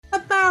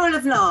Barrel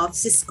of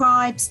Laughs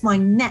describes my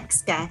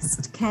next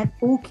guest, Kev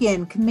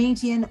Orkian,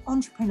 comedian,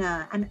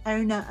 entrepreneur, and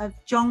owner of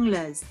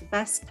Jongleurs, the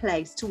best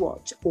place to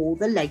watch all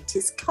the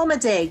latest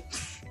comedy.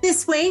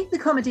 This week, the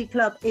Comedy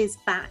Club is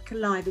back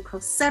live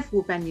across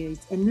several venues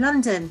in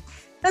London.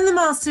 And the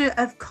master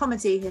of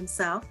comedy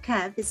himself,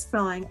 Kev, is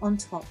flying on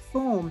top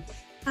form.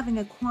 Having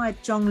acquired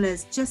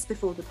Jongleurs just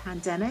before the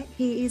pandemic,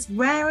 he is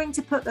raring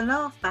to put the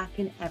laugh back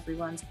in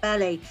everyone's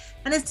belly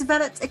and has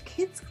developed a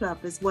kids club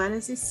as well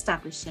as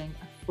establishing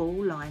a full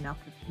lineup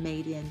of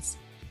comedians.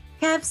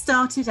 Kev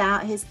started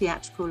out his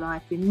theatrical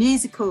life in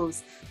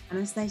musicals, and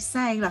as they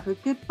say, like a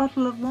good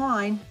bottle of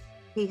wine,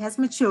 he has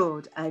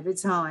matured over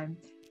time.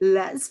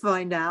 Let's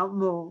find out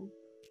more.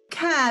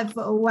 Kev,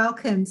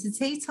 welcome to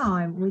Tea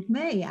Time with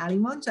me, Ali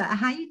Mondra.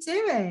 How are you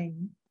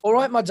doing? All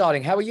right, my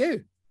darling. How are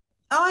you?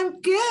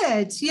 I'm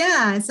good.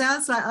 Yeah, it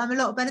sounds like I'm a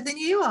lot better than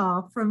you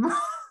are.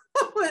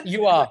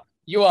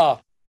 You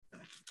are.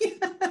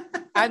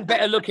 And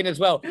better looking as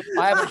well.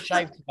 I haven't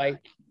shaved today,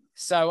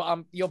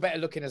 so you're better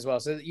looking as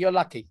well. So you're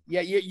lucky. Yeah,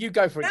 you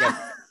go for it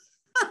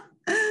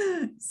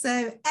again.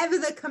 So, ever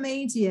the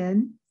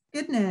comedian.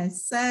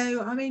 Goodness.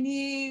 So, I mean,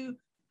 you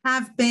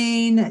have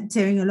been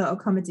doing a lot of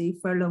comedy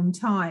for a long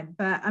time,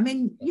 but I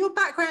mean, your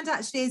background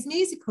actually is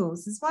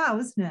musicals as well,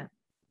 isn't it?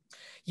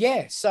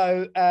 Yeah,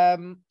 so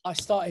I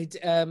started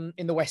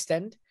in the West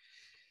End.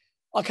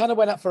 I kind of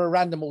went up for a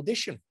random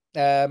audition.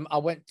 I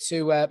went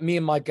to Me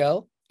and My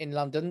Girl in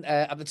London.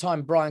 At the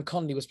time, Brian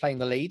Conley was playing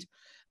the lead,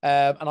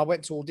 and I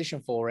went to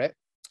audition for it.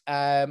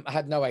 I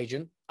had no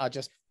agent. I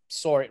just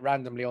saw it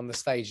randomly on the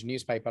stage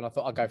newspaper, and I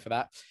thought I'd go for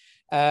that.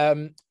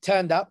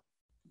 Turned up,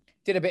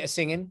 did a bit of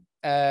singing,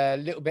 a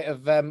little bit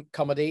of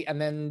comedy, and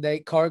then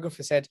the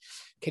choreographer said,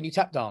 "Can you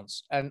tap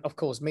dance?" And of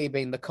course, me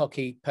being the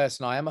cocky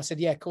person I am, I said,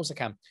 "Yeah, of course I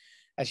can."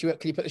 And she went,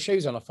 "Can you put the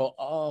shoes on?" I thought,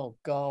 oh,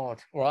 God.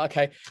 All right,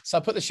 okay. So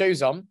I put the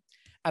shoes on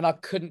and I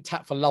couldn't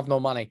tap for love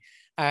nor money.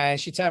 And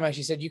she turned around and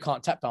she said, "You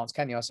can't tap dance,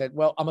 can you?" I said,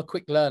 "Well, I'm a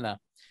quick learner."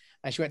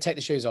 And she went, "Take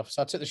the shoes off."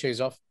 So I took the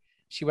shoes off.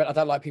 She went, "I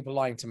don't like people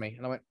lying to me."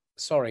 And I went,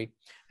 "Sorry."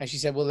 And she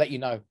said, "We'll let you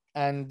know."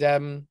 And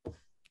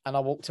I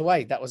walked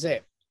away. That was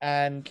it.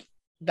 And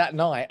that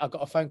night I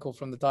got a phone call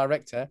from the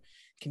director.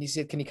 Can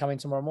you come in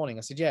tomorrow morning?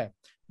 I said, "Yeah."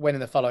 Went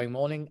in the following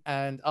morning.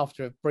 And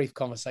after a brief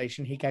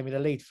conversation, he gave me the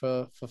lead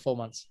for 4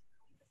 months.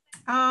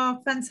 Oh,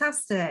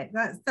 fantastic.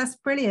 That's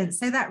brilliant.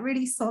 So that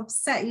really sort of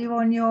set you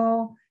on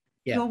your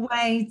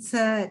way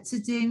to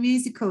do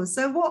musicals.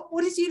 So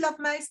what did you love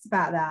most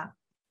about that?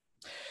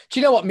 Do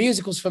you know what?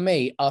 Musicals for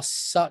me are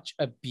such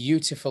a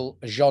beautiful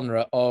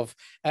genre of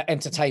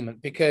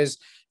entertainment, because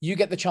you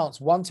get the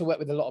chance, one, to work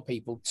with a lot of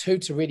people, two,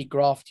 to really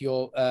graft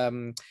your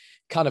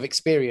kind of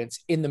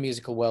experience in the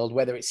musical world,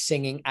 whether it's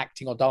singing,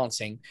 acting, or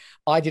dancing.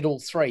 I did all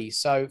three.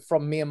 So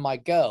from Me and My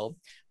Girl,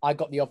 I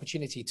got the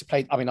opportunity to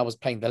play. I mean, I was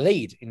playing the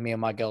lead in Me and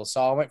My Girl.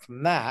 So I went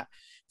from that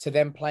to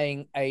then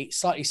playing a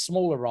slightly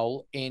smaller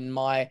role in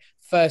my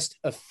first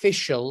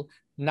official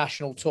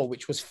national tour,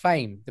 which was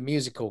Fame, the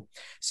musical.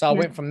 So I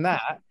went from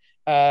that.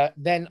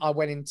 Then I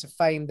went into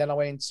Fame. Then I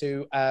went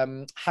into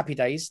Happy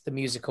Days, the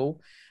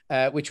musical,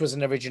 which was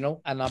an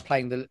original, and I'm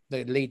playing the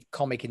lead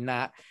comic in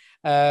that.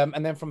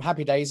 And then from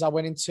Happy Days, I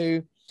went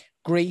into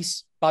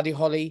Grease, Buddy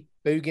Holly,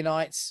 Boogie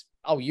Nights.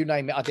 Oh, you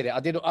name it, I did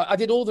it. I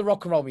did all the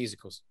rock and roll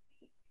musicals.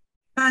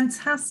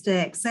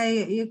 Fantastic. So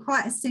you're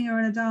quite a singer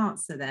and a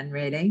dancer then,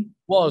 really?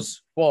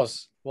 Was.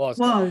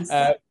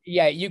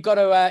 Yeah, you got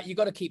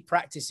to keep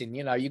practicing.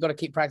 You know, you got to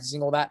keep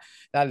practicing all that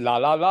la la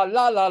la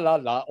la la la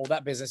la all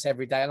that business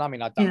every day. And I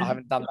mean, I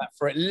haven't done that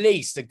for at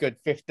least a good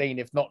 15,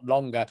 if not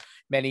longer,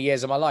 many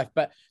years of my life.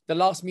 But the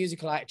last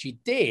musical I actually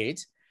did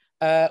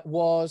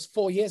was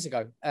 4 years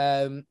ago.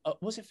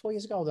 Was it 4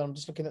 years ago? I'm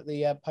just looking at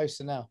the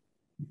poster now.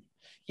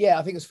 Yeah,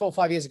 I think it was 4 or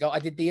 5 years ago. I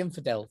did The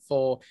Infidel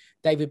for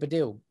David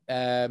Baddiel.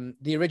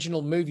 The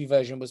original movie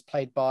version was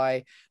played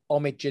by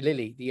Omid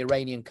Jalili, the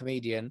Iranian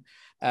comedian.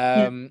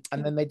 And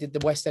then they did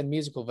the West End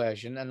musical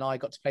version, and I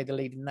got to play the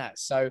lead in that.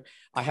 So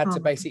I had to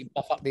basically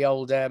buff up the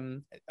old,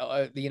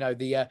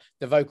 the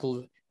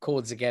vocal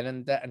cords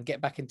again, and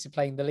get back into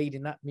playing the lead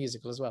in that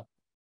musical as well.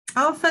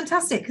 Oh,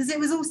 fantastic! Because it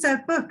was also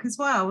a book as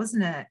well,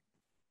 wasn't it?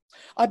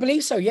 I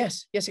believe so.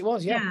 Yes, it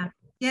was. Yeah.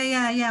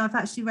 I've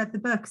actually read the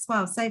book as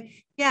well. So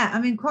yeah,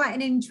 I mean, quite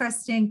an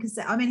interesting, because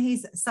I mean,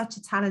 he's such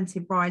a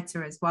talented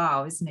writer as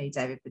well, isn't he,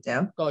 David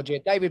Baddiel? God, yeah,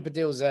 David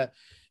Baddiel's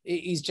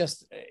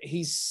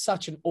he's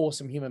such an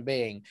awesome human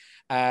being,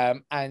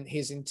 and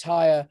his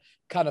entire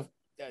kind of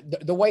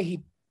the way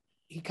he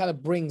kind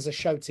of brings a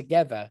show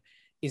together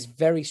is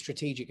very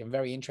strategic and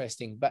very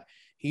interesting. But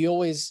he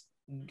always,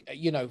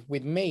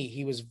 with me,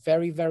 he was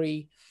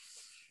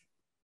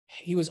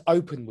he was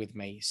open with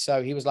me.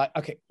 So he was like,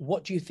 "Okay,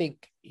 what do you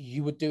think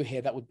you would do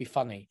here that would be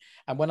funny?"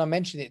 And when I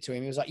mentioned it to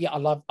him, he was like, "Yeah, I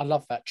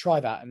love that. Try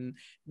that. And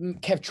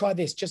Kev, try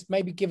this. Just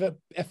maybe give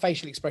a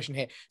facial expression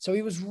here." So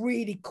he was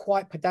really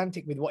quite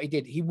pedantic with what he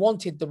did. He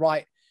wanted the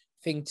right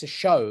thing to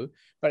show,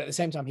 but at the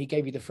same time, he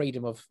gave you the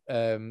freedom of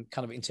kind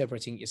of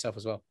interpreting it yourself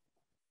as well.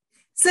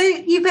 So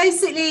you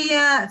basically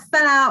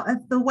fell out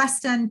of the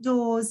West End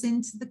doors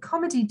into the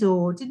comedy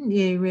door, didn't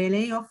you?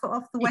 Really, off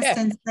the West Yeah.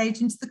 End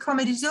stage into the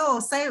comedy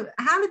door. So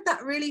how did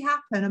that really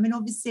happen? I mean,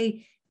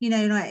 obviously,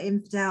 like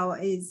Infidel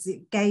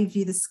it gave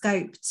you the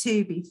scope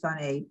to be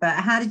funny, but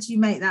how did you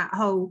make that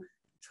whole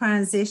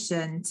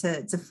transition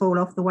to fall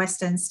off the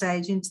West End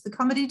stage into the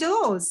comedy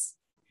doors?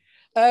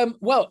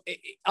 Well,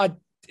 I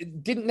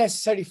didn't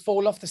necessarily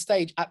fall off the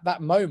stage at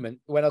that moment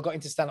when I got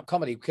into stand-up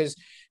comedy, because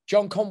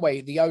John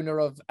Conway, the owner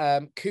of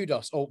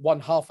Kudos, or one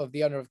half of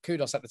the owner of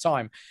Kudos at the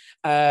time,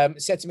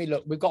 said to me,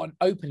 look, we've got an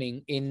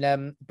opening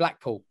in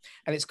Blackpool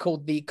and it's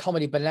called the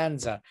Comedy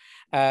Bonanza.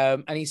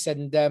 And he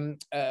said,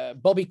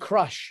 Bobby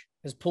Crush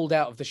has pulled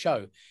out of the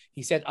show.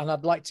 He said, and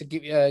I'd like to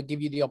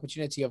give you the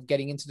opportunity of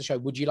getting into the show.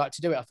 Would you like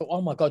to do it? I thought,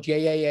 oh my God, yeah.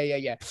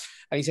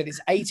 And he said, it's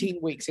 18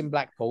 weeks in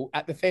Blackpool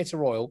at the Theatre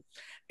Royal.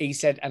 He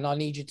said, and I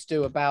need you to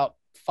do about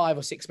 5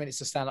 or 6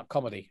 minutes of stand-up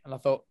comedy. And I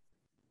thought,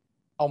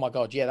 oh my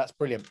God, yeah, that's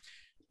brilliant.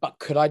 But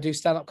could I do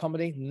stand-up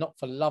comedy? Not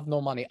for love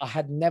nor money. I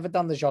had never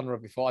done the genre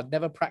before. I'd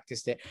never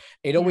practiced it.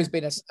 It'd always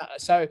been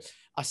so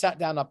I sat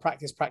down, I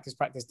practiced,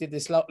 did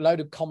this load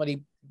of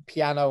comedy,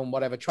 piano and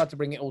whatever, tried to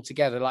bring it all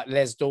together like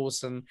Les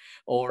Dawson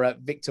or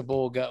Victor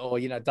Borger or,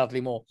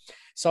 Dudley Moore.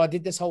 So I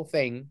did this whole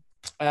thing.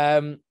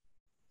 I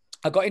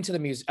got into the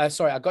music. I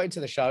got into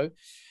the show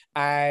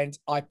and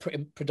I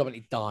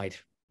predominantly died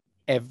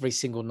every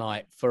single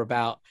night for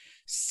about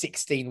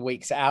 16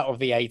 weeks out of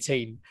the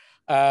 18.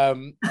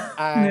 And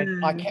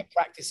I kept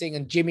practicing,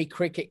 and Jimmy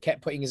Cricket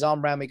kept putting his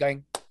arm around me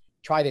going,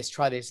 try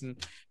this.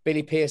 And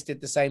Billy Pierce did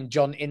the same.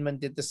 John Inman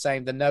did the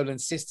same. The Nolan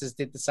sisters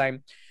did the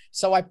same.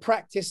 So I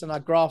practiced and I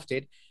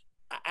grafted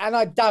and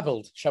I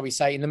dabbled, shall we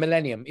say, in the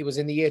millennium. It was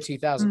in the year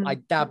 2000. I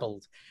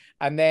dabbled.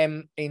 And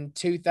then in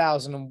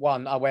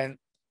 2001, I went,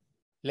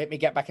 let me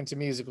get back into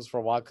musicals for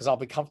a while because I'll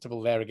be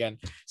comfortable there again.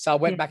 So I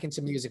went back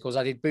into musicals.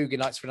 I did Boogie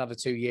Nights for another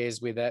 2 years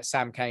with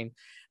Sam Cain.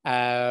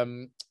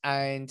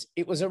 And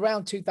it was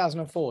around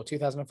 2004,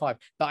 2005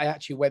 that I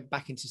actually went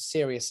back into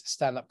serious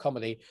stand-up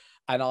comedy.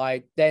 And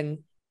I then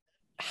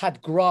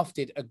had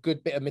grafted a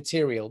good bit of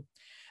material.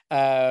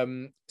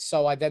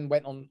 So I then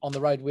went on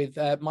the road with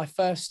my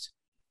first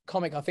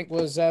comic, I think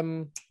was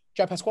Joe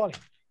Pasquale.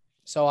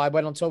 So I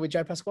went on tour with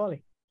Joe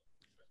Pasquale.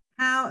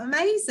 How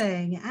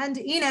amazing. And,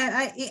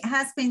 it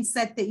has been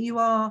said that you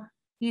are,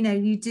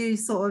 you do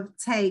sort of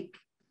take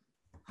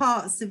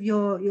parts of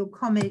your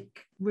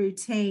comic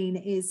routine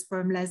is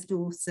from Les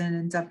Dawson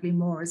and Dudley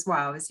Moore as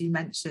well, as you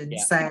mentioned.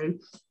 Yeah. So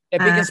a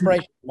big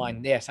inspiration of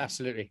mine. Yes,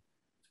 absolutely.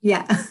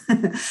 Yeah.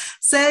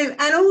 So,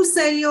 and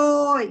also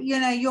you're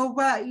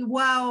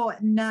well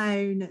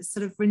known,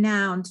 sort of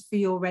renowned for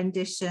your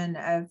rendition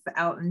of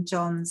Elton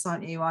John's,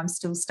 aren't you? I'm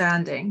Still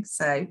Standing.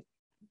 So,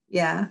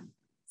 yeah.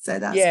 So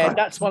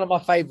that's one of my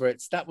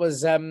favorites. That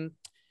was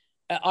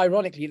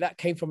ironically, that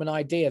came from an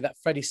idea that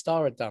Freddie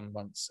Starr had done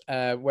once,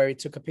 where he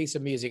took a piece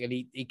of music and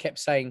he kept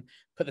saying,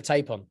 put the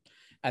tape on.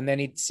 And then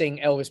he'd sing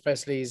Elvis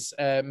Presley's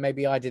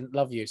Maybe I Didn't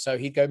Love You. So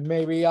he'd go,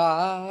 maybe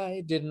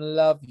I didn't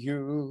love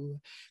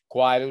you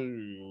quite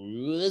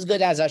as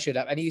good as I should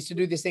have. And he used to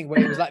do this thing where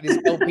it was like this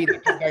LP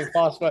that kept going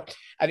fast.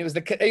 And it was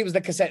the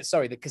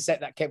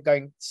cassette that kept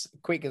going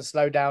quick and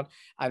slow down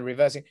and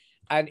reversing.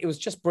 And it was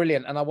just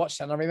brilliant. And I watched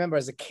that. And I remember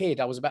as a kid,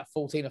 I was about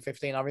 14 or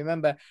 15. I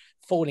remember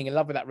falling in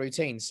love with that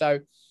routine. So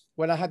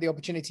when I had the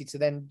opportunity to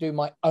then do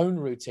my own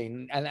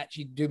routine and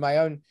actually do my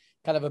own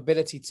kind of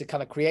ability to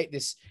kind of create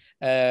this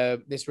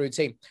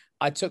routine,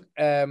 I took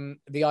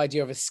the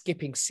idea of a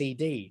skipping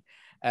CD.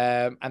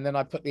 And then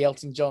I put the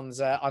Elton John's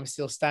I'm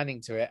Still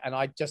Standing to it. And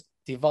I just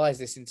devised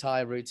this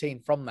entire routine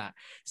from that.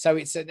 So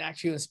it's an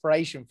actual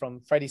inspiration from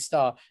Freddie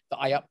Starr that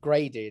I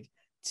upgraded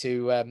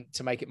to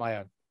make it my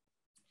own.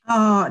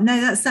 Oh,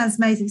 no, that sounds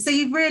amazing. So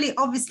you've really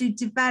obviously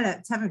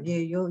developed, haven't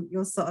you,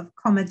 your sort of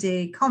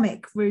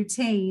comic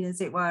routine,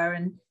 as it were,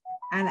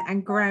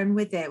 and grown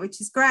with it,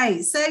 which is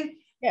great. So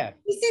yeah,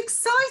 it's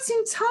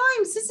exciting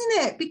times, isn't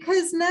it?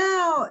 Because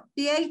now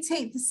the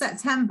 18th of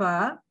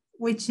September,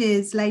 which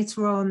is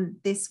later on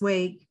this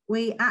week,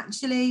 we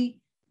actually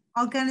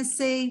are going to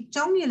see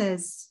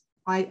Jongleurs.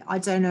 I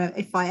don't know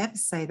if I ever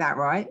say that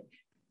right.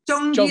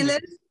 Jongleurs?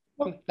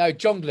 No,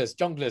 Jongleurs.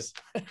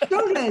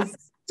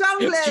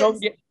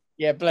 Jongleurs.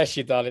 Yeah, bless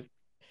you, darling.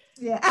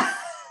 Yeah.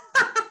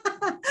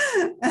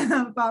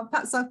 But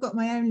perhaps I've got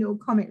my own little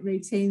comic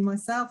routine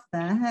myself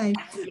there. Hey.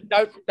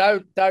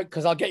 Don't,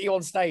 because I'll get you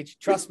on stage.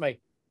 Trust me.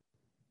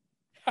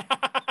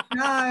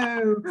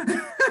 No.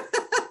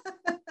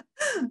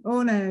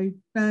 Oh, no.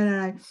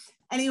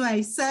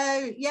 Anyway,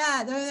 so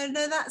yeah,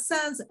 no, that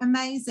sounds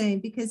amazing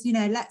because,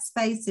 let's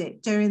face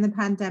it, during the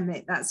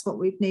pandemic, that's what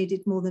we've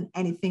needed more than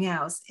anything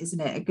else,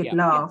 isn't it? A good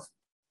laugh.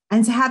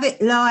 And to have it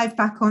live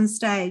back on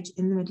stage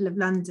in the middle of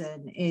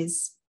London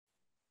is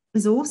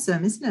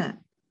awesome, isn't it?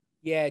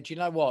 Yeah, do you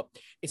know what?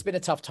 It's been a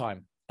tough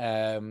time.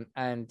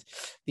 And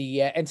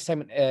the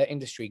entertainment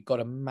industry got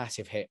a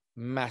massive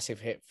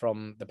hit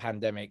from the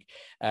pandemic,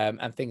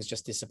 and things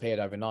just disappeared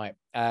overnight.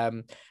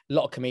 A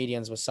lot of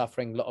comedians were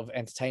suffering, a lot of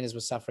entertainers were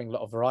suffering, a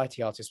lot of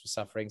variety artists were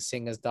suffering,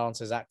 singers,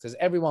 dancers, actors,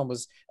 everyone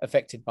was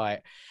affected by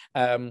it.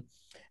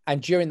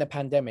 And during the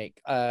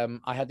pandemic,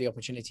 I had the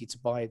opportunity to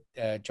buy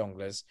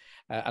Jongleurs,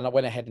 and I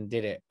went ahead and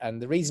did it.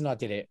 And the reason I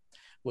did it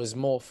was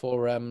more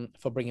for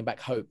bringing back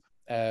hope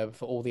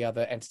for all the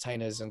other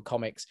entertainers and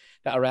comics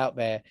that are out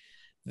there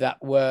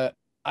that were,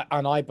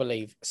 and I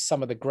believe,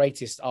 some of the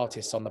greatest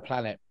artists on the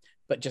planet,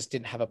 but just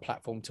didn't have a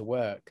platform to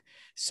work.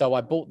 So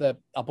I bought the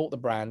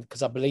brand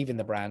because I believe in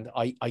the brand.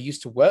 I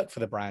used to work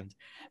for the brand,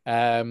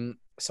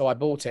 so I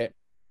bought it,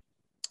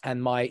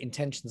 and my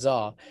intentions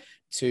are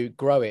to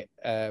grow it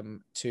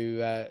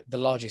to the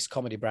largest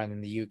comedy brand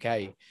in the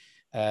UK,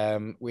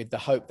 with the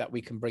hope that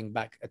we can bring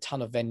back a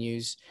ton of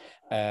venues,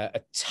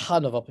 a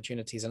ton of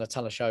opportunities, and a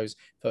ton of shows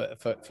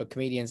for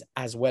comedians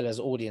as well as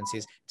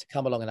audiences to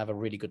come along and have a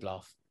really good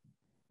laugh.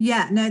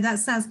 Yeah, no, that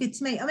sounds good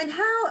to me. I mean,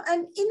 how,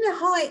 and in the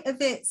height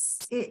of its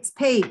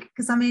peak,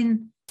 because I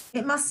mean,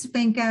 it must have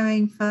been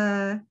going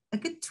for a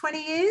good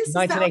 20 years.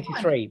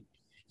 1983.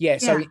 Yeah,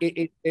 so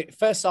it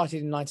first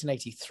started in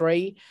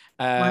 1983,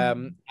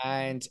 Wow.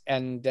 and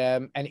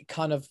it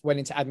kind of went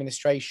into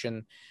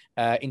administration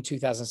in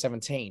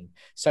 2017.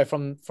 So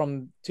from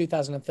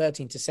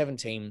 2013 to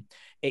 17,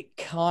 it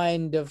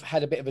kind of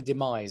had a bit of a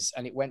demise,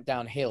 and it went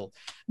downhill.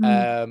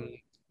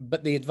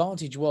 But the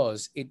advantage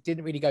was it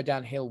didn't really go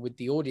downhill with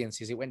the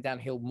audiences. It went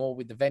downhill more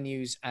with the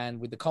venues and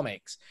with the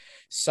comics.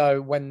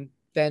 So when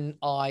then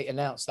I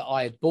announced that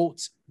I had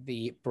bought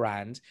the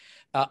brand,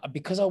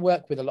 because I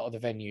work with a lot of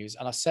the venues,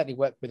 and I certainly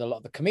work with a lot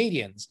of the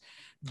comedians,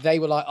 they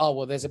were like, oh,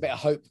 well, there's a bit of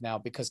hope now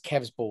because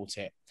Kev's bought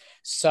it.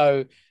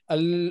 So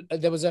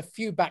there was a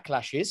few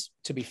backlashes,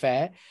 to be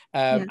fair,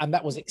 and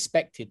that was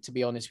expected, to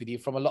be honest with you,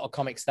 from a lot of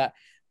comics that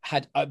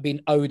had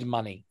been owed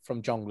money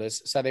from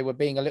Jongleurs. So they were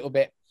being a little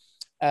bit,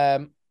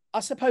 I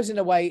suppose, in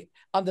a way,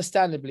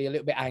 understandably, a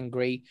little bit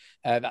angry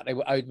that they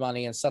were owed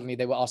money, and suddenly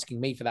they were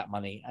asking me for that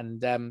money.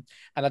 And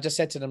I just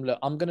said to them, look,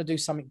 I'm going to do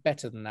something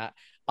better than that.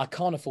 I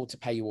can't afford to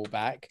pay you all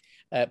back,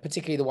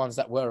 particularly the ones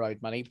that were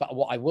owed money. But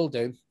what I will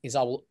do is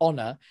I will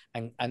honor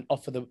and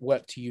offer the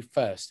work to you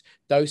first.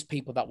 Those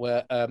people that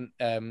were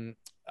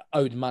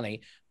owed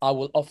money, I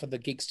will offer the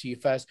gigs to you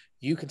first.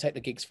 You can take the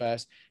gigs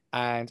first,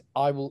 and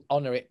I will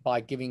honor it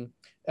by giving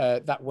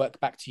that work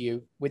back to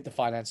you with the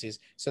finances,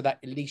 so that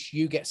at least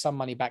you get some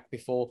money back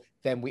before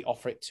then we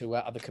offer it to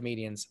other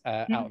comedians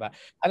out of that.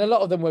 And a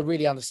lot of them were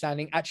really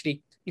understanding.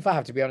 Actually, if I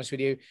have to be honest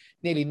with you,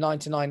 nearly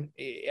 99%,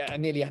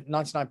 nearly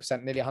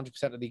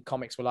 100% of the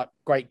comics were like,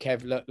 great,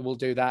 Kev, look, we'll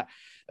do that.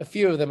 A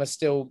few of them are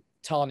still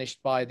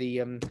tarnished by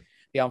the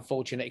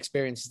unfortunate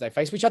experiences they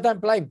face, which I don't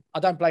blame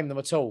them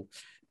at all.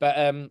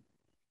 But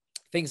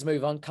things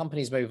move on,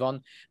 companies move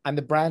on, and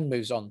the brand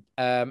moves on.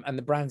 And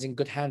the brand's in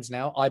good hands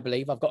now, I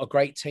believe. I've got a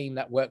great team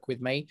that work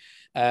with me.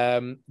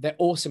 They're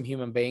awesome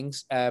human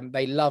beings.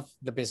 They love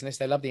the business.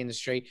 They love the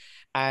industry.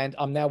 And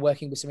I'm now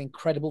working with some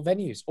incredible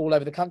venues all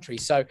over the country.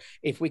 So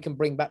if we can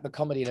bring back the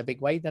comedy in a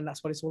big way, then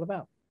that's what it's all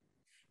about.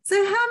 So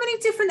how many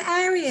different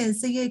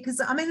areas are you? Because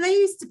I mean, they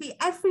used to be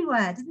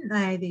everywhere, didn't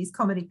they, these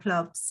comedy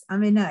clubs? I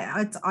mean,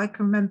 I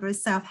can remember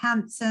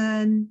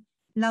Southampton,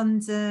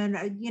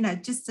 London, you know,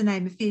 just to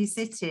name a few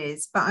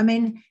cities. But I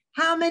mean,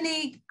 how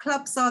many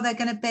clubs are there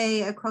going to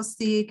be across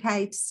the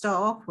UK to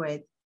start off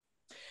with?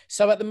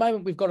 So at the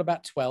moment, we've got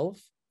about 12.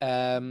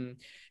 In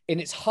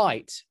its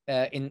height,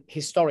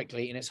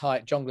 historically,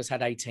 Jongleurs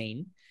had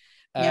 18.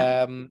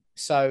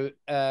 So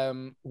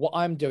what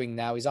I'm doing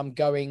now is I'm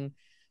going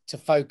to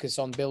focus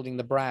on building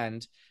the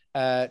brand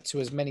to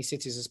as many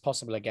cities as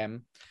possible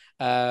again.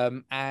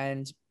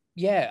 And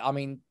yeah, I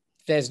mean,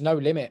 there's no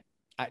limit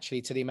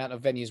actually to the amount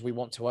of venues we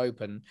want to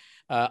open.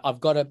 I've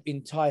got an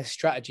entire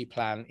strategy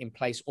plan in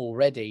place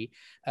already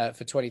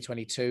for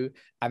 2022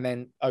 and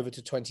then over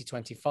to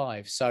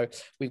 2025. So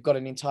we've got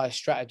an entire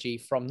strategy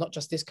from not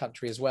just this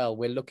country as well.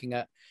 We're looking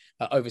at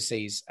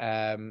overseas,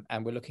 and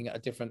we're looking at a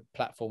different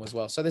platform as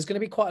well. So there's going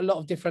to be quite a lot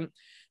of different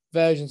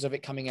versions of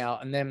it coming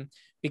out. And then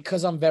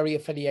because I'm very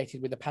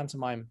affiliated with the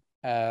pantomime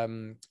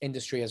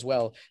industry as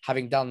well,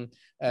 having done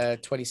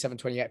 27,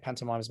 28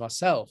 pantomimes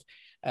myself,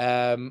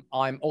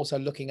 I'm also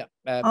looking at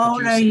oh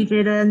no, you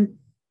didn't.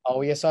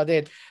 Oh yes, I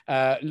did.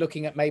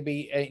 Looking at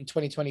maybe in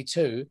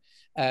 2022,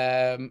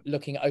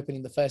 looking at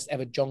opening the first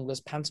ever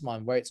Jongleurs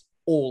pantomime where it's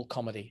all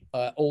comedy.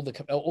 All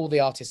the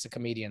artists are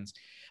comedians.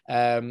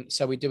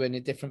 So we do a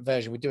different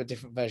version. We do a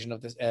different version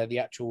of the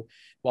actual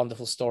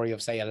wonderful story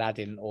of, say,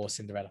 Aladdin or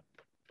Cinderella.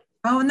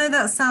 Oh no,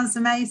 that sounds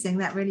amazing.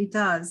 That really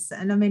does.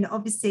 And I mean,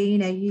 obviously, you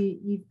know,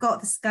 you've got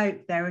the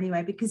scope there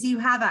anyway, because you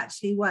have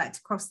actually worked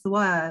across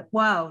the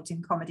world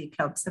in comedy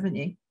clubs, haven't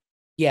you?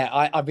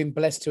 Yeah, I've been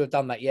blessed to have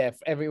done that. Yeah,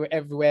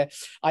 everywhere.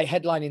 I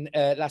headline in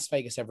Las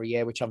Vegas every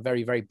year, which I'm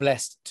very, very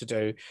blessed to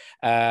do.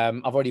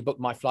 I've already booked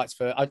my flights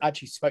for. I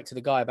actually spoke to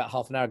the guy about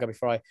half an hour ago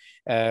before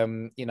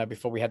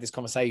before we had this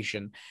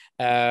conversation.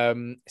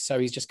 So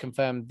he's just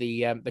confirmed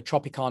the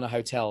Tropicana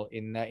Hotel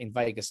in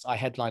Vegas. I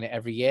headline it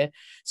every year,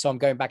 so I'm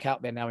going back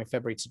out there now in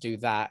February to do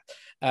that.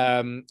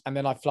 And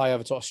then I fly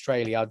over to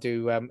Australia. I'll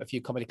do a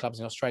few comedy clubs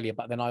in Australia,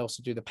 but then I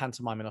also do the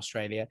pantomime in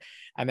Australia,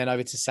 and then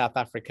over to South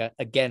Africa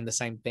again, the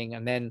same thing,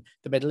 and then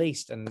the Middle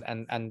East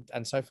and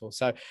so forth.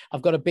 So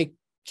I've got a big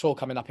tour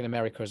coming up in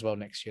America as well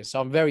next year. So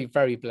I'm very,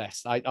 very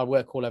blessed. I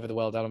work all over the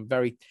world, and I'm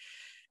very,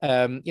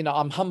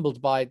 I'm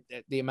humbled by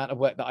the amount of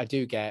work that I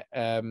do get.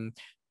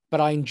 But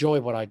I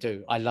enjoy what I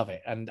do. I love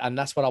it. And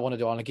that's what I want to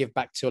do. I want to give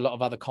back to a lot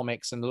of other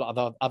comics and a lot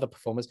of other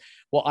performers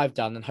what I've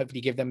done, and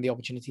hopefully give them the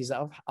opportunities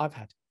that I've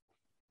had.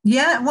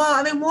 Yeah, well,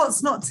 I mean,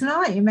 what's not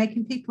tonight? You're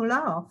making people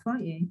laugh,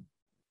 aren't you?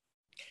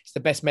 It's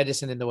the best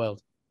medicine in the world.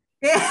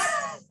 Yeah,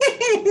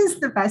 it is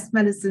the best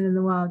medicine in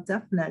the world,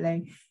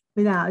 definitely,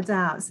 without a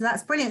doubt. So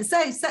that's brilliant.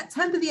 So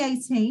September the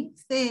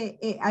 18th,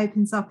 it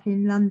opens up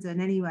in London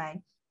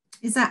anyway.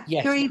 Is that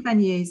 3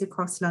 venues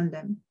across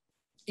London?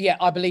 Yeah,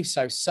 I believe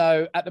so.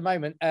 So at the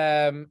moment,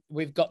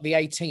 we've got the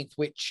 18th,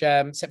 which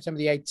September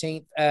the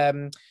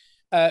 18th.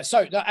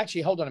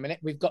 Actually, hold on a minute.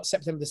 We've got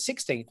September the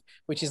 16th,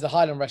 which is the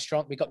Highland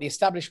Restaurant. We've got the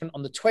Establishment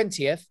on the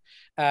 20th.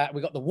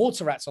 We've got the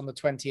Water Rats on the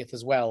 20th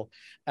as well.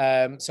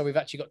 So we've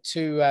actually got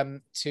two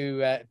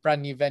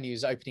brand new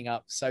venues opening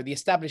up. So the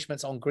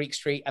Establishment's on Greek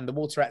Street and the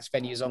Water Rats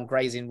venues on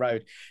Gray's Inn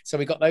Road. So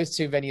we've got those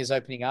two venues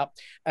opening up.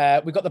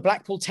 We've got the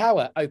Blackpool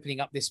Tower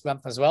opening up this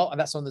month as well, and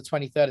that's on the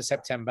 23rd of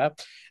September.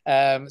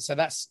 So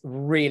that's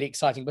really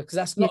exciting because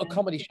that's not a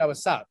comedy show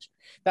as such.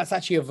 That's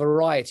actually a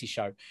variety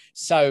show.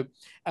 So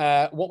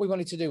what we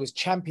wanted to do was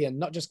champion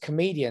not just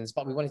comedians,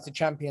 but we wanted to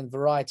champion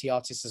variety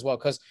artists as well.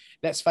 Because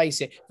let's face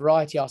it,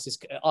 variety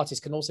artists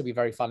can also be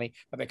very funny,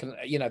 but they can,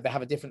 they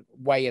have a different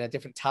way and a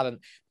different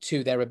talent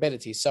to their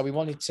abilities. So we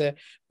wanted to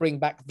bring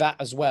back that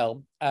as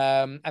well.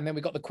 And then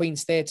we got the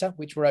Queen's Theatre,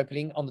 which we're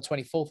opening on the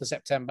 24th of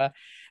September.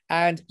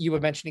 And you were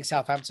mentioning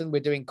Southampton.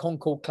 We're doing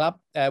Concord Club.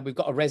 We've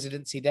got a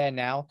residency there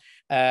now,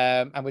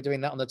 and we're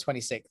doing that on the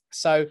 26th.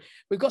 So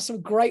we've got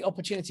some great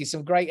opportunities,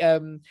 some great,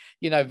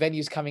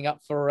 venues coming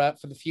up for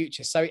the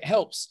future. So it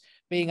helps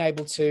being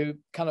able to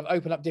kind of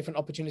open up different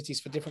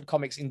opportunities for different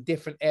comics in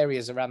different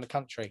areas around the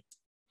country.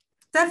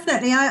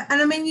 Definitely.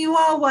 I mean, you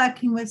are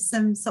working with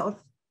some sort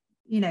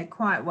of,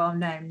 quite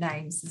well-known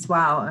names as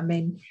well. I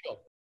mean, sure.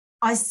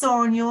 I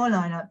saw on your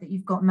lineup that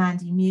you've got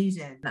Mandy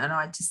Muden, and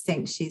I just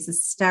think she's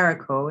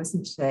hysterical,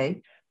 isn't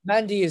she?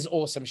 Mandy is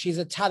awesome. She's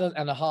a talent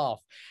and a half.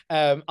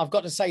 I've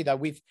got to say, though,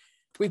 we've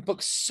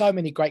booked so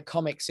many great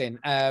comics in,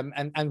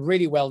 and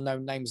really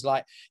well-known names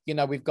like,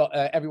 we've got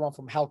everyone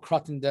from Hal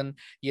Cruttenden.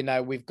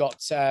 We've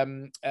got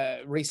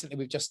recently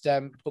we've just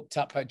booked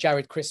up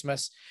Jared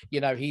Christmas.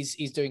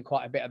 He's doing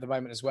quite a bit at the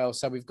moment as well.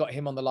 So we've got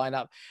him on the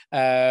lineup.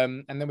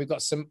 And then we've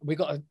got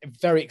a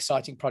very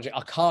exciting project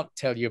I can't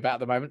tell you about at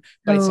the moment,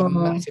 but it's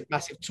a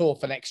massive tour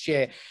for next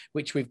year,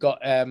 which we've got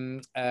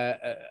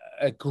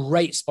a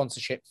great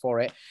sponsorship for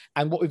it.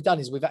 And what we've done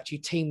is we've actually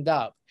teamed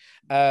up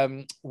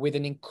with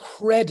an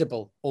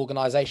incredible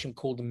organization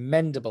called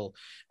Mendable,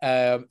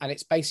 and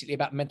it's basically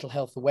about mental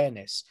health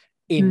awareness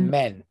in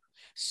men.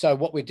 So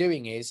what we're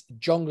doing is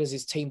Jongleurs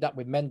is teamed up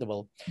with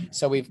Mendable.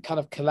 So we've kind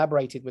of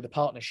collaborated with a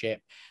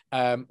partnership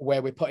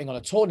where we're putting on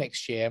a tour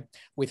next year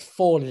with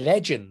 4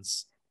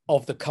 legends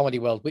of the comedy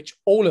world, which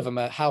all of them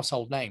are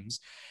household names,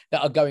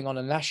 that are going on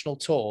a national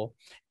tour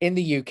in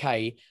the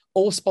UK,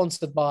 all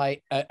sponsored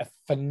by a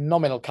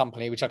phenomenal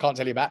company, which I can't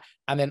tell you about,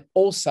 and then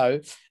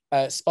also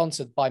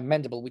sponsored by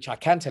Mendable, which I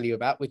can tell you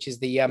about, which is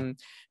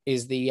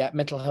the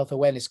mental health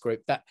awareness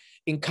group that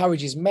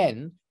encourages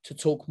men to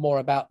talk more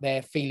about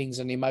their feelings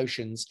and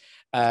emotions,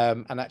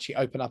 and actually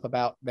open up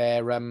about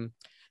their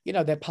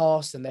their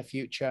past and their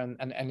future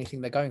and anything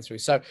they're going through.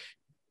 So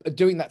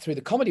doing that through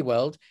the comedy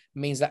world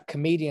means that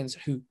comedians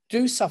who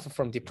do suffer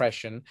from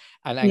depression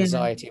and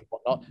anxiety and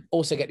whatnot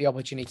also get the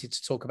opportunity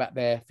to talk about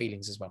their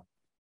feelings as well.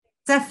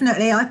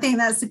 Definitely. I think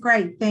that's a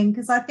great thing,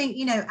 because I think,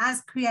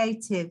 as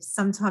creatives,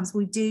 sometimes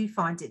we do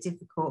find it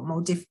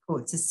more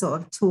difficult to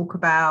sort of talk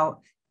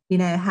about,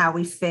 how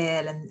we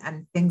feel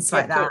and things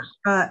like that.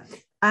 But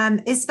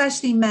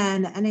especially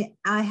men, and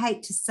I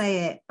hate to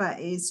say it, but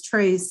it's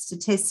true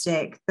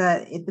statistic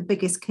that the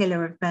biggest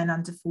killer of men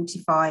under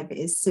 45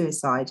 is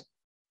suicide.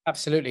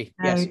 Absolutely.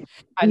 Yes.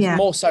 And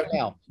more so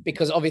now,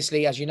 because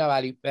obviously, as you know,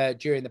 Ali,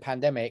 during the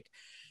pandemic,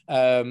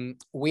 I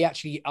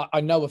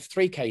know of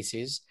 3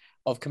 cases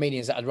of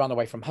comedians that had run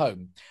away from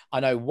home. I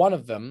know one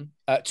of them,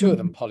 2 of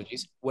them,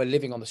 apologies, were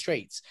living on the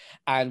streets.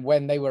 And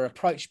when they were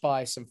approached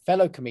by some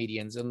fellow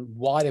comedians and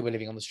why they were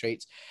living on the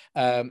streets,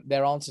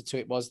 their answer to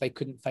it was they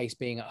couldn't face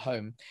being at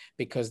home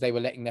because they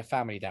were letting their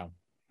family down,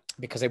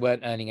 because they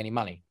weren't earning any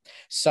money.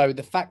 So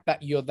the fact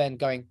that you're then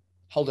going,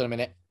 hold on a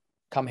minute,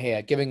 come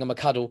here, giving them a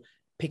cuddle,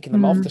 picking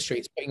them off the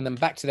streets, putting them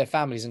back to their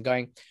families and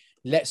going,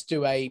 let's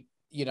do a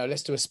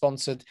let's do a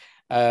sponsored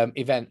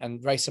event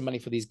and raise some money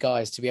for these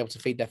guys to be able to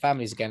feed their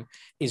families again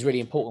is really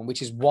important,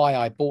 which is why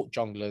I bought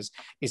Jongleurs,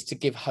 is to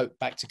give hope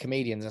back to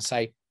comedians and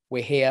say,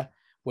 we're here.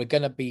 We're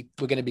going to be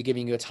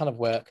giving you a ton of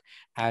work,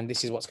 and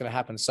this is what's going to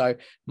happen. So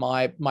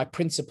my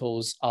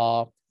principles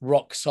are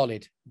rock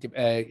solid,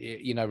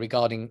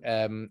 regarding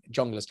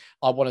Jongleurs.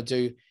 I want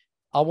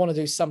to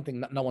do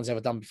something that no one's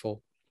ever done before,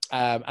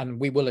 and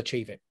we will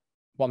achieve it.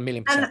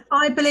 1,000,000%. And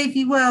I believe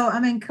you will. I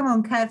mean, come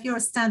on, Kev, you're a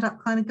stand-up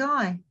kind of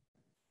guy.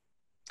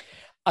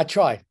 I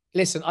try.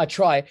 Listen, I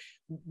try.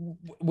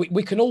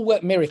 We can all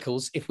work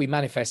miracles if we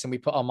manifest and we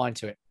put our mind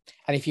to it.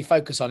 And if you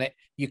focus on it,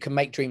 you can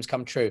make dreams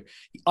come true.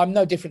 I'm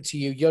no different to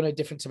you. You're no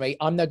different to me.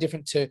 I'm no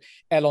different to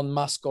Elon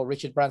Musk or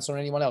Richard Branson or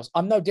anyone else.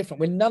 I'm no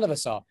different. None of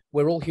us are.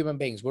 We're all human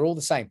beings. We're all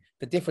the same.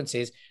 The difference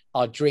is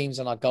our dreams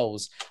and our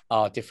goals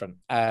are different.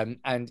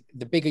 And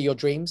the bigger your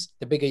dreams,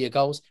 the bigger your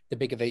goals, the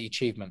bigger the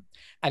achievement.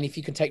 And if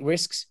you can take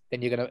risks,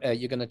 then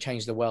you're gonna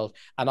change the world.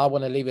 And I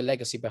want to leave a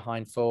legacy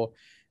behind for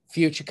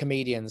future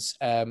comedians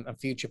and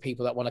future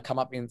people that want to come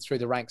up in through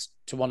the ranks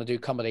to want to do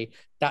comedy.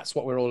 That's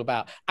what we're all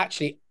about.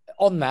 Actually,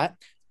 on that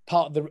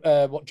part of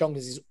the what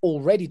Jongleurs is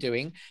already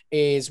doing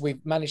is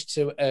we've managed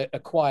to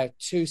acquire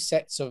 2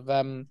 sets of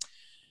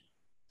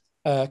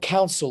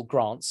council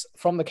grants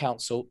from the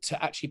council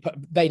to actually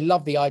they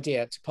love the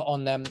idea to put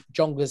on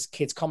Jongleurs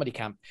Kids Comedy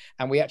Camp.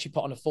 And we actually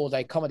put on a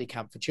 4-day comedy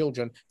camp for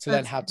children to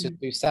learn how to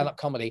do stand-up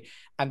comedy.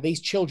 And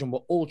these children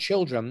were all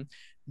children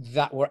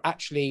that were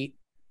actually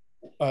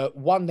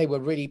one, they were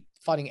really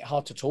finding it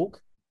hard to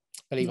talk,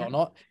 believe it or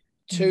not.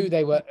 2,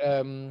 they were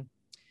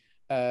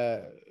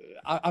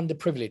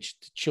underprivileged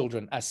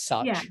children as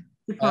such.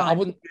 I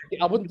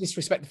wouldn't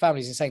disrespect the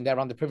families in saying they're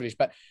underprivileged,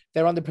 but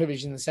they're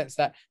underprivileged in the sense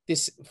that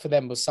this for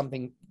them was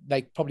something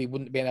they probably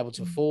wouldn't have been able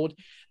to afford.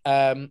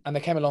 And they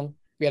came along.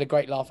 We had a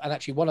great laugh. And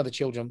actually, one of the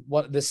children,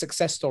 the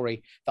success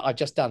story that I've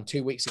just done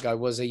 2 weeks ago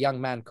was a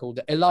young man called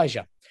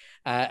Elijah,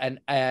 a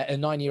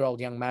 9-year-old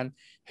young man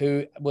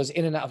who was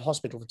in and out of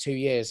hospital for 2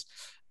 years,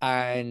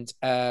 and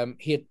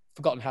he had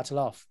forgotten how to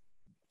laugh,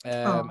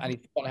 and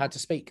he'd forgotten how to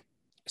speak.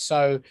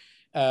 So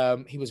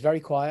he was very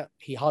quiet.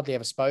 He hardly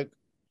ever spoke.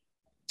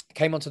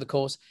 Came onto the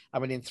course,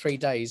 and within 3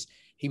 days,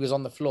 he was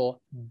on the floor,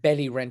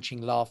 belly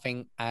wrenching,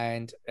 laughing,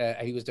 and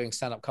he was doing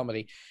stand-up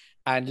comedy.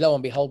 And lo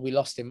and behold, we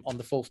lost him on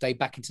the 4th day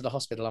back into the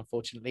hospital.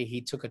 Unfortunately,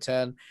 he took a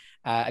turn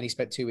and he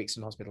spent 2 weeks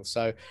in hospital.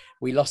 So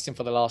we lost him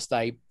for the last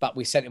day, but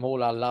we sent him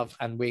all our love,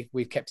 and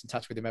we've kept in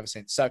touch with him ever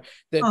since. So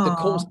the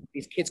course,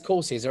 these kids'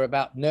 courses are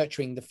about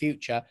nurturing the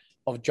future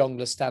of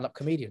Jongleurs stand-up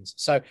comedians.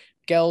 So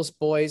girls,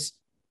 boys,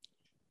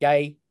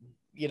 gay,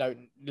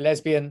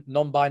 lesbian,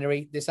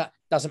 non-binary, that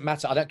doesn't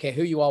matter. I don't care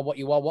who you are,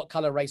 what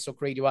color, race, or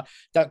creed you are.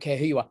 Don't care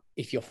who you are.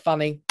 If you're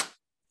funny,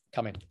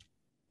 come in.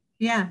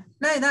 Yeah,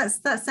 no,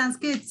 that sounds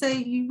good. So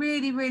you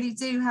really, really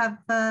do have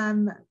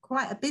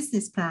quite a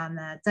business plan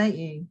there, don't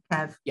you,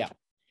 Kev? Yeah,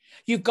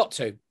 you've got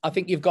to. I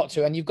think you've got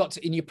to, and you've got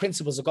to. And your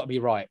principles have got to be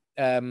right.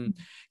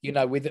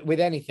 With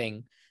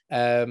anything,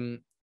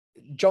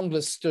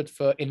 Jongleurs stood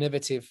for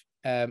innovative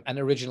and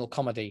original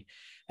comedy,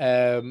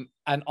 and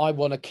I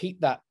want to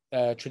keep that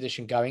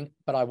tradition going,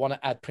 but I want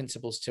to add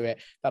principles to it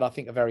that I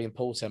think are very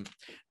important,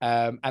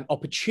 and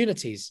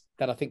opportunities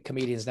that I think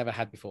comedians never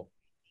had before.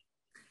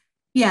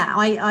 Yeah,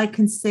 I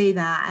can see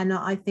that, and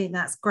I think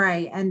that's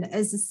great. And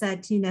as I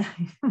said,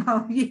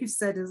 well, you've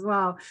said as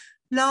well,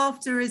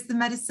 laughter is the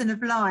medicine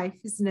of life,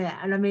 isn't it?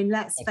 And I mean,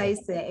 let's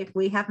face it, if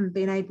we haven't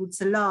been able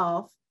to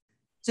laugh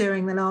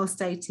during the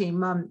last 18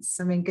 months,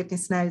 I mean,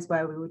 goodness knows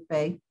where we would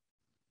be.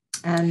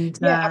 And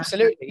yeah,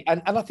 absolutely.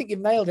 And I think you've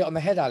nailed it on the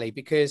head, Ali,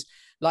 because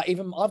like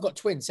even I've got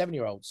twin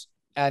 7-year-olds.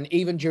 And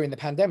even during the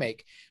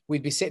pandemic,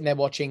 we'd be sitting there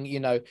watching,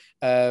 The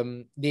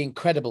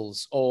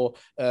Incredibles or,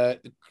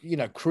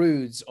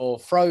 Croods or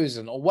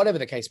Frozen or whatever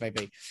the case may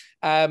be.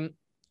 And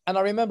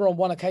I remember on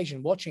one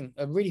occasion watching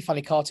a really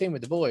funny cartoon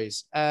with the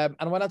boys.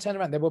 And when I turned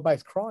around, they were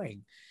both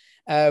crying.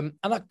 And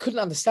I couldn't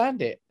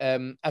understand it.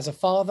 As a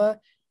father,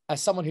 as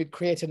someone who'd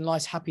created a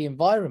nice, happy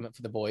environment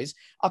for the boys,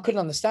 I couldn't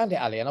understand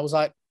it, Ali. And I was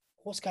like,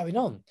 what's going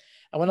on?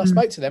 And when I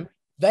spoke to them,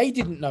 they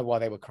didn't know why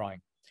they were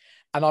crying.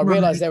 And I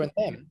realized there and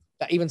then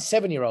that even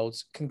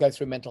 7-year-olds can go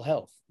through mental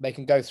health. They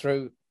can go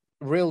through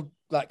real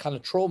kind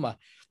of trauma,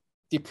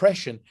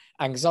 depression,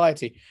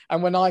 anxiety.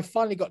 And when I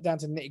finally got down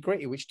to the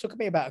nitty-gritty, which took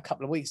me about a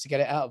couple of weeks to get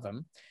it out of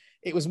them,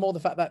 it was more the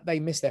fact that they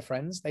missed their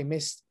friends. They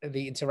missed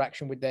the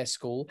interaction with their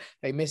school.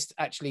 They missed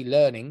actually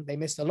learning. They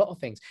missed a lot of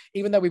things.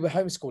 Even though we were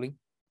homeschooling,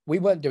 we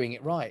weren't doing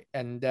it right.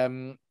 And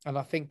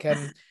I think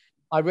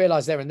I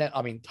realized there and then,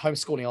 I mean,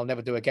 homeschooling I'll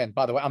never do again.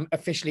 By the way, I'm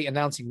officially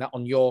announcing that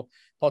on your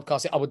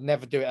podcast. I would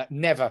never do it.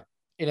 Never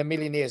in a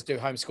million years do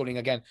homeschooling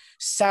again.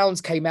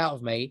 Sounds came out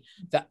of me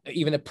that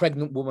even a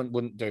pregnant woman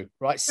wouldn't do,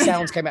 right?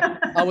 Sounds came out.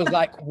 I was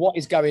like, what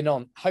is going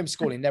on?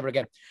 Homeschooling, never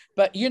again.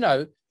 But,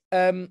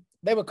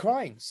 they were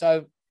crying.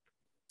 So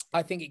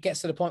I think it gets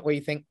to the point where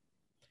you think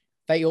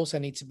they also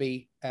need to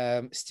be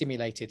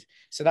stimulated.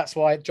 So that's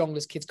why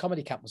Jongleurs Kids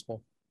Comedy Camp was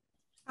born.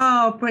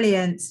 Oh,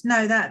 brilliant.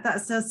 No, that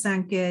does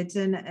sound good.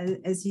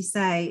 And as you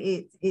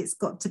say, it's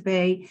got to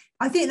be,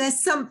 I think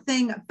there's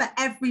something for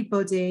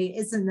everybody,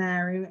 isn't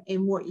there,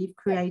 in what you've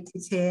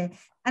created here.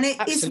 And it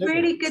is Absolutely.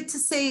 really good to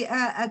see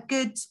a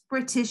good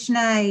British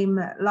name.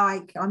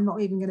 Like, I'm not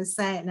even going to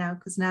say it now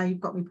because now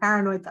you've got me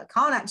paranoid that I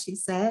can't actually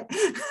say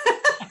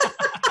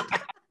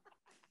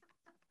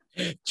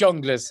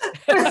Jongleurs.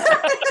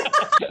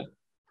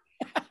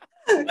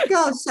 it.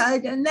 Gosh,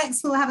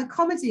 next we'll have a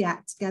comedy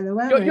act together,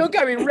 won't we? You're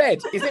going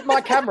red. Is it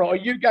my camera or are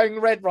you going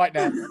red right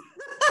now?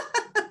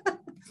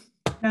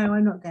 No,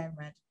 I'm not going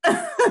red.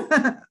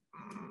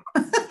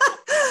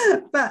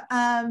 But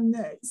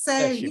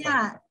so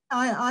yeah,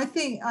 I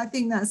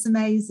think that's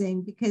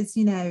amazing because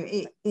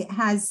it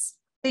has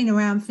been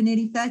around for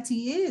nearly 30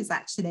 years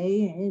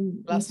actually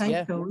in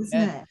total, isn't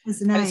it?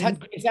 As a name.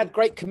 And it's had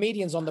great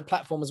comedians on the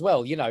platform as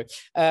well.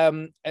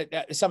 Some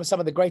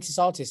of the greatest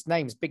artists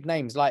names, big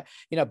names like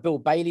Bill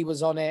Bailey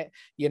was on it.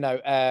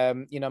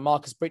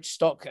 Marcus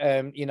Bridgestock.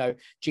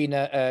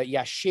 Gina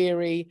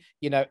Yashiri.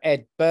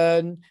 Ed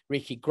Byrne,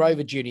 Ricky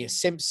Grover, Junior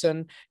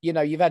Simpson.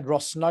 You've had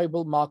Ross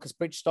Noble, Marcus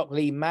Bridgestock,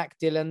 Lee Mack,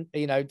 Dylan.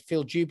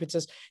 Phil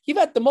Jupiters. You've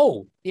had them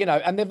all.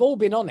 And they've all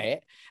been on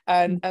it,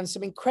 and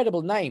some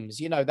incredible names.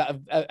 That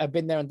have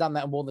been there and done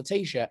that and worn the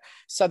t-shirt.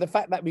 So the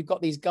fact that we've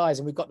got these guys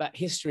and we've got that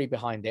history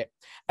behind it,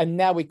 and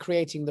now we're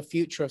creating the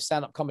future of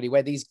stand-up comedy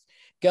where these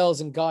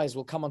girls and guys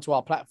will come onto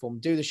our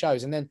platform, do the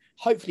shows, and then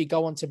hopefully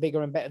go on to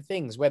bigger and better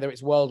things, whether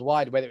it's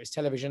worldwide, whether it's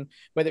television,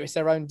 whether it's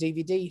their own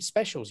DVD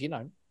specials.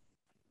 And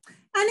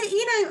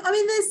I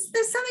mean,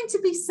 there's something to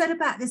be said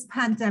about this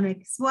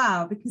pandemic as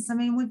well, because I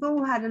mean, we've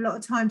all had a lot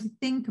of time to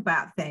think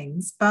about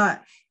things,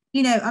 but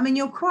I mean,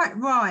 you're quite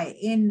right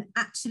in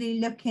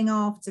actually looking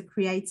after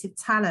creative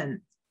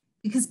talent,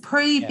 because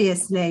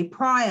previously,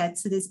 prior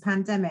to this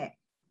pandemic,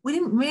 we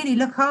didn't really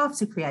look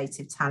after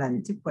creative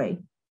talent, did we?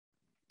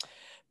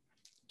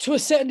 To a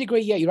certain degree,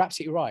 yeah, you're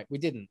absolutely right. We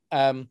didn't.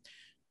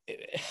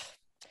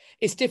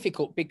 It's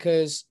difficult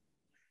because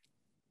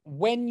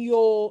when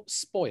you're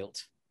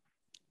spoilt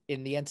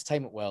in the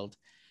entertainment world,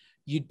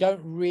 you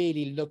don't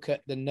really look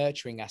at the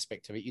nurturing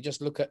aspect of it. You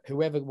just look at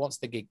whoever wants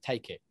the gig,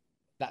 take it.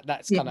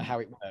 That's kind of how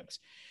it works.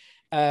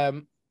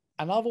 And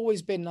I've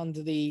always been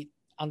under the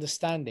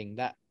understanding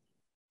that,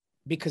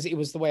 because it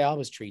was the way I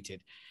was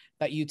treated,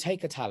 that you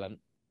take a talent,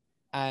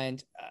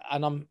 and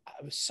I'm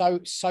so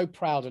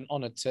proud and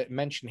honored to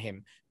mention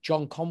him,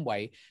 John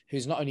Conway,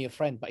 who's not only a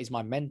friend, but he's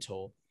my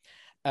mentor.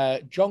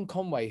 John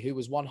Conway, who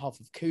was one half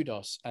of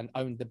Kudos and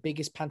owned the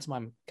biggest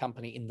pantomime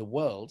company in the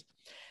world.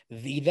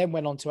 He then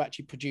went on to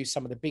actually produce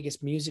some of the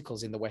biggest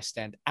musicals in the West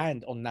End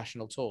and on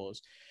national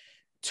tours,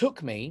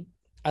 took me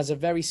as a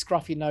very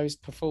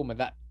scruffy-nosed performer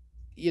that,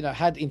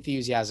 had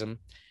enthusiasm,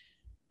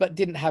 but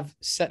didn't have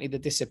certainly the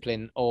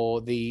discipline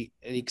or the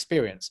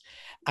experience.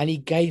 And he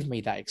gave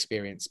me that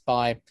experience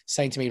by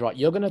saying to me, right,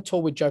 you're going to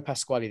tour with Joe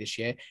Pasquale this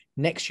year.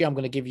 Next year, I'm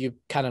going to give you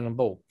Cannon and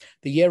Ball.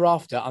 The year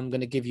after, I'm going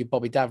to give you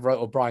Bobby Davro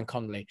or Brian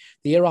Connolly.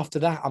 The year after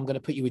that, I'm going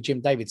to put you with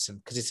Jim Davidson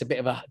because it's a bit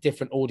of a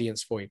different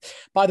audience for you.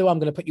 By the way, I'm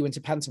going to put you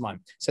into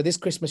pantomime. So this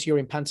Christmas, you're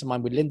in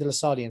pantomime with Linda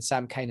Lasardi and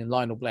Sam Kane and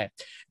Lionel Blair.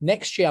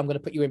 Next year, I'm going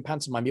to put you in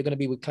pantomime. You're going to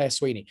be with Claire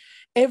Sweeney.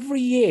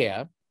 Every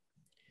year,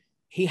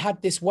 he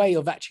had this way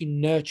of actually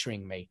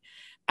nurturing me.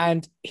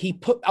 And he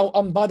put,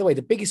 by the way,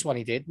 the biggest one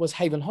he did was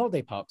Haven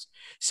Holiday Parks.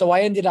 So I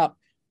ended up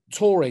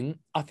touring,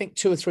 I think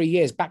 2 or 3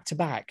 years back to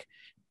back,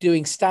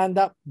 doing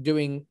stand-up,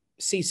 doing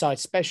seaside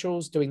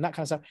specials, doing that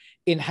kind of stuff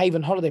in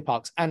Haven Holiday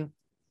Parks. And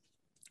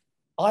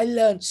I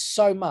learned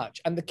so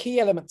much. And the key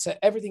element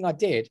to everything I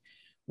did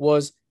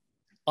was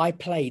I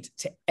played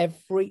to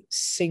every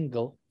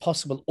single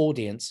possible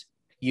audience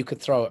you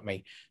could throw at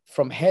me,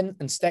 from hen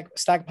and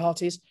stag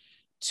parties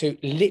to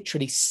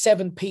literally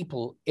 7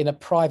 people in a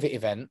private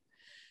event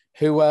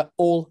who were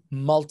all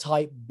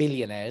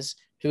multi-billionaires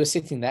who are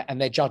sitting there and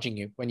they're judging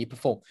you when you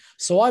perform.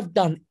 So I've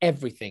done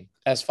everything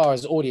as far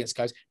as the audience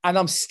goes, and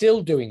I'm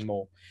still doing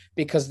more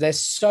because there's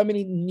so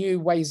many new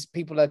ways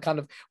people are kind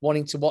of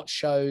wanting to watch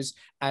shows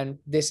and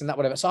this and that,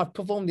 whatever. So I've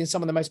performed in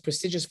some of the most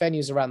prestigious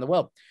venues around the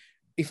world.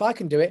 If I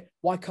can do it,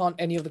 why can't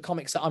any of the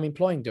comics that I'm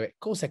employing do it? Of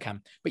course I can,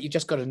 but you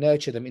just got to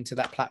nurture them into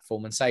that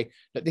platform and say,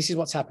 look, this is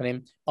what's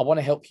happening. I want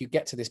to help you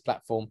get to this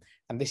platform,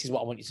 and this is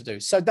what I want you to do.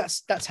 So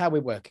that's how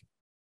we're working.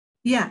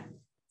 Yeah.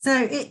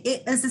 So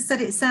it as I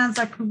said, it sounds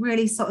like a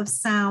really sort of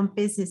sound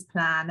business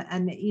plan,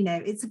 and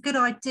it's a good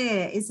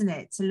idea, isn't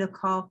it, to look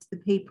after the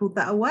people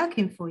that are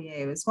working for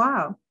you as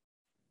well.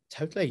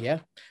 Totally,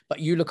 yeah.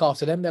 But you look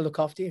after them, they'll look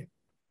after you.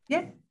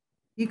 Yeah,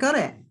 you got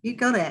it. You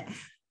got it.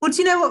 Well, do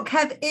you know what,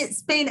 Kev?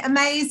 It's been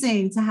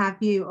amazing to have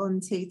you on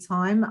Tea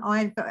Time.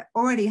 I've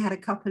already had a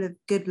couple of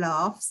good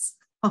laughs.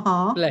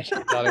 Bless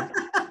you, darling.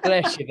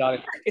 Bless you,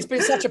 darling. It's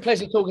been such a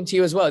pleasure talking to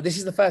you as well. This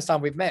is the first time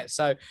we've met.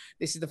 So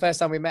this is the first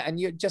time we met, and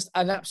you're just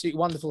an absolutely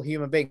wonderful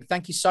human being.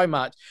 Thank you so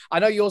much. I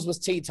know yours was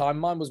tea time,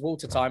 mine was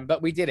water time,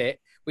 but we did it.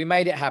 We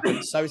made it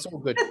happen. So it's all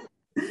good.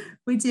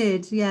 We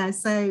did, yeah.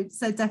 So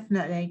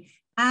definitely.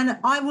 And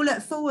I will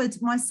look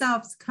forward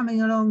myself to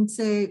coming along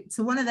to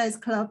one of those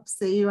clubs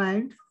that you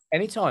own.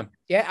 Anytime.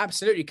 Yeah,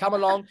 absolutely. Come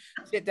along,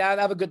 sit down,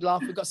 have a good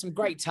laugh. We've got some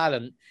great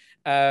talent.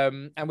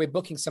 And we're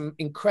booking some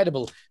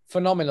incredible,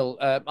 phenomenal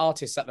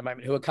artists at the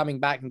moment who are coming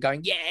back and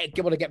going, yeah,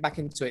 want to get back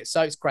into it.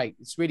 So it's great.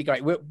 It's really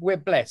great. We're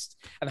blessed.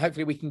 And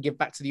hopefully we can give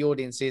back to the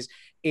audiences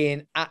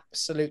in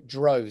absolute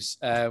droves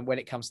when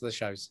it comes to the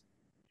shows.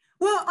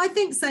 Well, I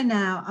think so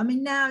now. I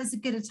mean, now is as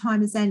good a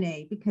time as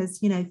any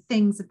because, you know,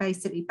 things are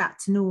basically back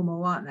to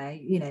normal, aren't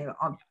they? You know,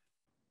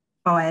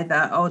 by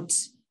the odd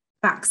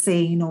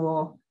vaccine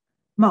or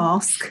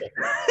mask.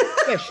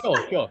 Yeah,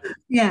 sure.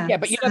 Yeah,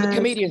 but you know, the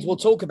comedians will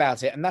talk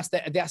about it, and that's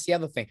the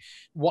other thing.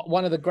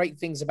 One of the great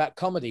things about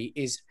comedy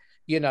is,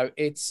 you know,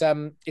 it's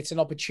an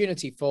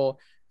opportunity for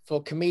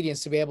comedians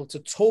to be able to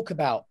talk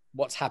about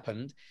what's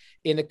happened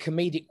in a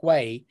comedic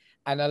way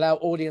and allow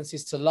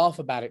audiences to laugh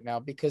about it now.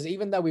 Because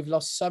even though we've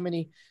lost so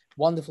many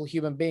wonderful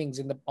human beings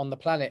on the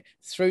planet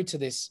through to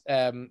this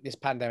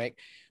pandemic,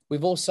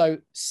 we've also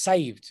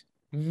saved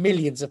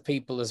millions of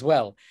people as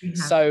well.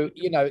 So,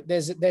 you know,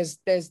 there's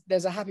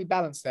a happy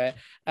balance there.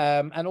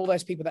 And all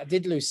those people that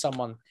did lose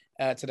someone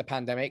to the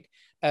pandemic,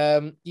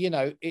 you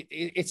know,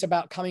 it's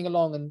about coming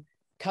along and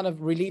kind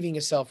of relieving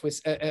yourself with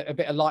a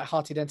bit of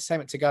light-hearted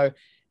entertainment to go,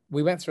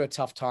 we went through a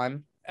tough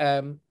time,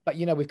 but,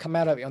 you know, we've come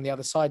out of it on the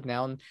other side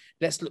now, and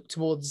let's look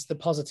towards the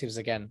positives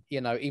again.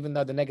 You know, even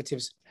though the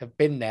negatives have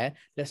been there,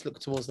 let's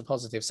look towards the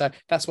positives. So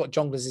that's what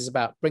Jongleurs is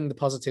about. Bring the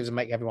positives and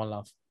make everyone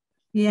laugh.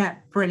 Yeah,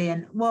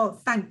 brilliant. Well,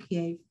 thank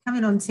you for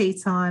coming on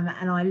Tea Time,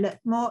 and I look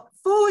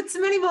forward to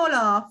many more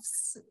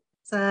laughs.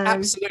 So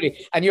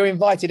absolutely, and you're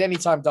invited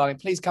anytime, darling.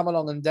 Please come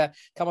along and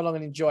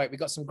enjoy it. We've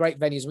got some great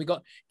venues.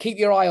 Keep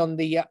your eye on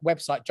the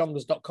website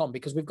jongleurs.com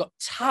because we've got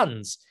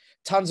tons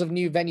of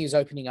new venues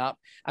opening up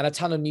and a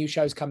ton of new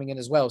shows coming in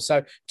as well.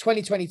 So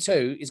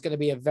 2022 is going to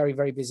be a very,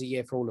 very busy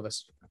year for all of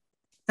us.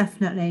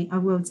 Definitely, I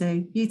will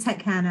do. You take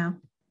care now.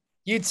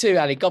 You too,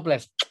 Ali. God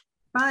bless.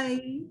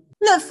 Bye.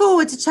 Look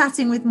forward to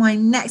chatting with my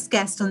next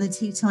guest on the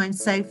Tea Time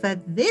sofa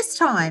this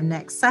time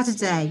next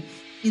Saturday.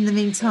 In the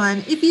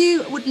meantime, if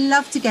you would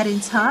love to get in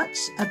touch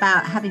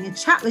about having a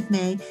chat with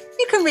me,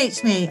 you can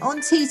reach me on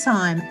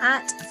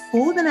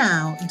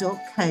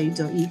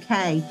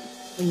teatime@forthenow.co.uk,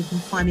 or you can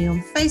find me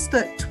on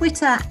Facebook,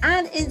 Twitter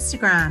and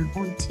Instagram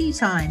on Tea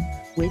Time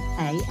with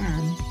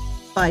AM.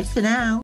 Bye for now.